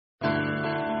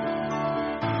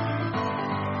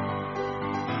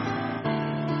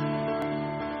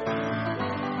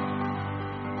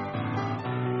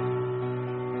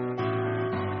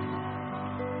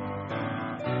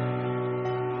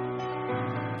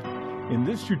In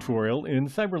this tutorial in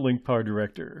CyberLink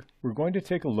PowerDirector, we're going to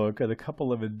take a look at a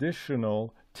couple of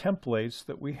additional templates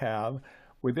that we have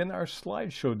within our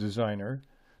slideshow designer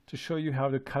to show you how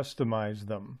to customize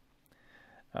them.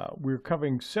 We're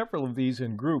covering several of these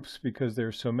in groups because there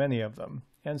are so many of them,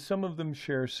 and some of them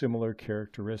share similar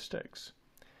characteristics.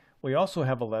 We also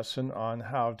have a lesson on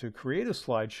how to create a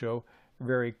slideshow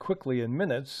very quickly in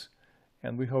minutes,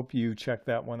 and we hope you check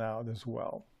that one out as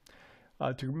well.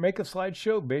 To make a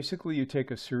slideshow, basically you take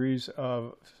a series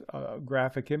of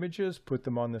graphic images, put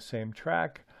them on the same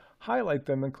track, highlight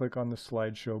them, and click on the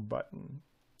slideshow button.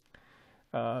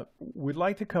 We'd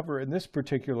like to cover in this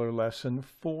particular lesson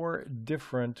 4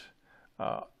 different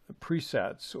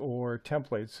presets or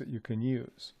templates that you can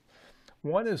use.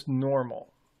 One is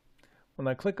normal. When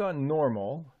I click on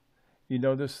normal, you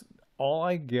notice all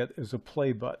I get is a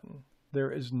play button. There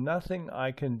is nothing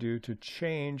I can do to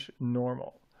change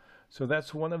normal. So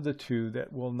that's one of the two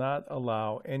that will not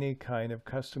allow any kind of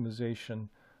customization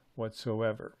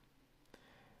whatsoever.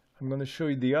 I'm going to show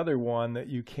you the other one that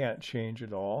you can't change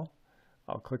at all.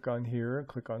 I'll click on here,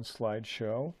 click on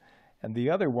slideshow, and the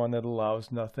other one that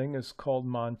allows nothing is called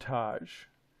montage.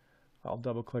 I'll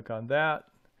double click on that.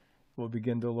 We'll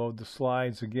begin to load the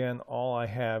slides. Again, all I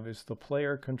have is the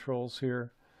player controls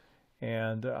here,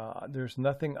 and there's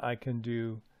nothing I can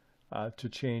do to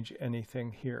change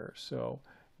anything here. So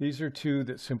these are two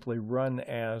that simply run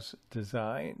as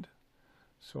designed.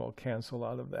 So I'll cancel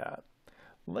out of that.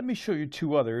 Let me show you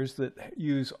 2 others that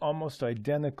use almost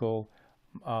identical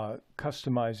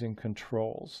customizing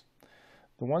controls.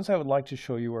 The ones I would like to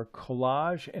show you are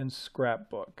Collage and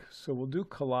Scrapbook. So we'll do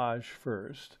Collage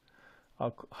first.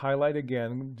 I'll highlight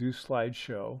again, do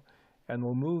slideshow, and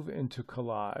we'll move into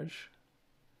Collage.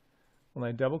 When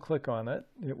I double click on it,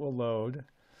 it will load.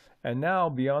 And now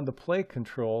beyond the play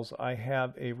controls, I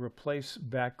have a replace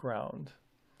background.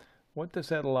 What does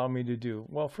that allow me to do?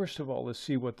 Well, first of all, let's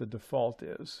see what the default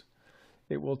is.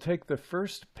 It will take the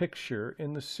first picture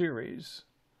in the series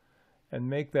and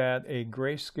make that a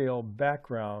grayscale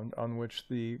background on which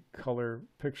the color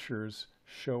pictures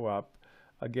show up,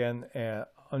 again,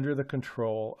 under the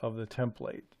control of the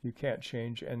template. You can't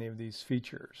change any of these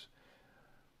features.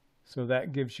 So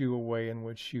that gives you a way in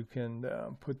which you can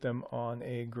put them on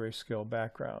a grayscale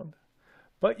background.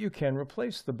 But you can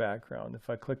replace the background. If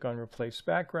I click on Replace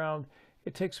Background,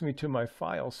 it takes me to my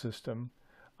file system.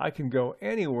 I can go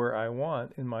anywhere I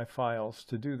want in my files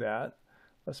to do that.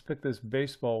 Let's pick this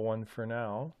baseball one for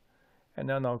now. And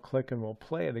then I'll click and we'll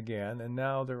play it again. And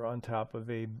now they're on top of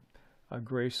a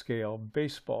grayscale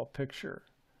baseball picture.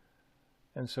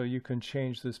 And so you can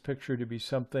change this picture to be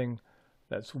something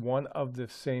that's one of the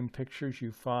same pictures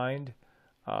you find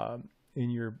in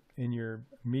your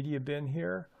media bin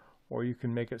here, or you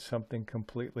can make it something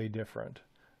completely different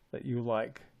that you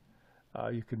like.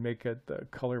 You could make it the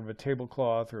color of a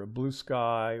tablecloth or a blue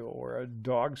sky or a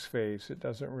dog's face. It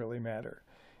doesn't really matter.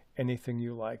 Anything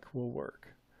you like will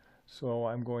work. So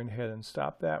I'm going ahead and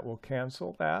stop that. We'll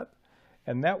cancel that.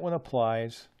 And that one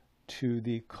applies to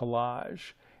the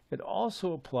collage. It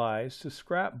also applies to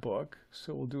Scrapbook,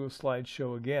 so we'll do a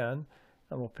slideshow again,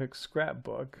 and we'll pick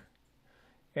Scrapbook.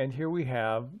 And here we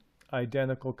have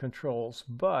identical controls,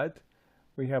 but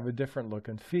we have a different look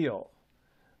and feel.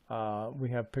 We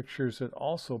have pictures that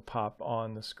also pop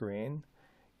on the screen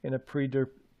in a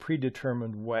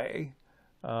predetermined way.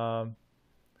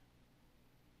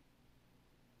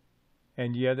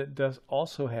 And yet it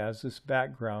also has this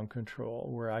background control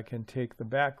where I can take the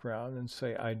background and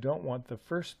say, I don't want the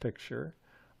first picture,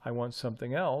 I want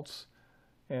something else.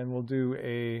 And we'll do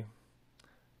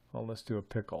let's do a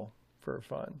pickle for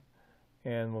fun.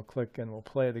 And we'll click and we'll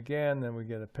play it again, then we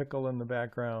get a pickle in the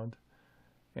background,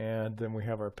 and then we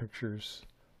have our pictures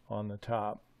on the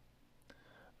top.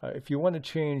 If you want to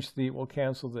change we'll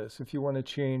cancel this. If you want to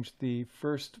change the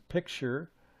first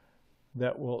picture,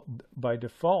 that will by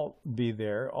default be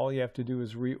there. All you have to do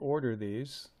is reorder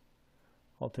these.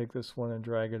 I'll take this one and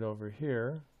drag it over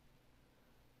here.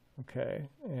 Okay,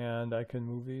 and I can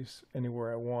move these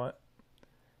anywhere I want.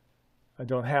 I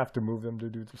don't have to move them to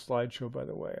do the slideshow, by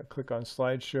the way. I click on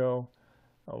slideshow.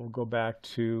 I will go back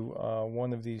to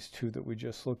one of these 2 that we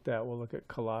just looked at. We'll look at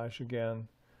collage again.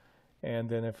 And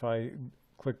then if I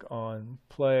click on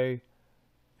play,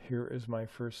 here is my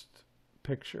first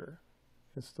picture.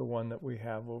 It's the one that we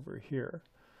have over here.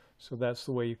 So that's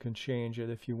the way you can change it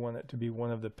if you want it to be one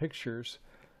of the pictures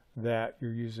that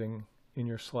you're using in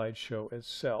your slideshow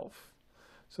itself.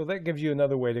 So that gives you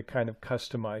another way to kind of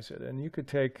customize it. And you could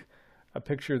take a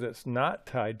picture that's not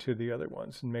tied to the other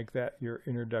ones and make that your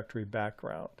introductory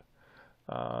background.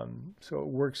 So it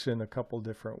works in a couple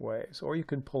different ways. Or you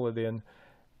can pull it in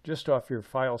just off your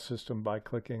file system by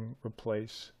clicking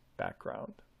Replace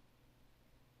Background.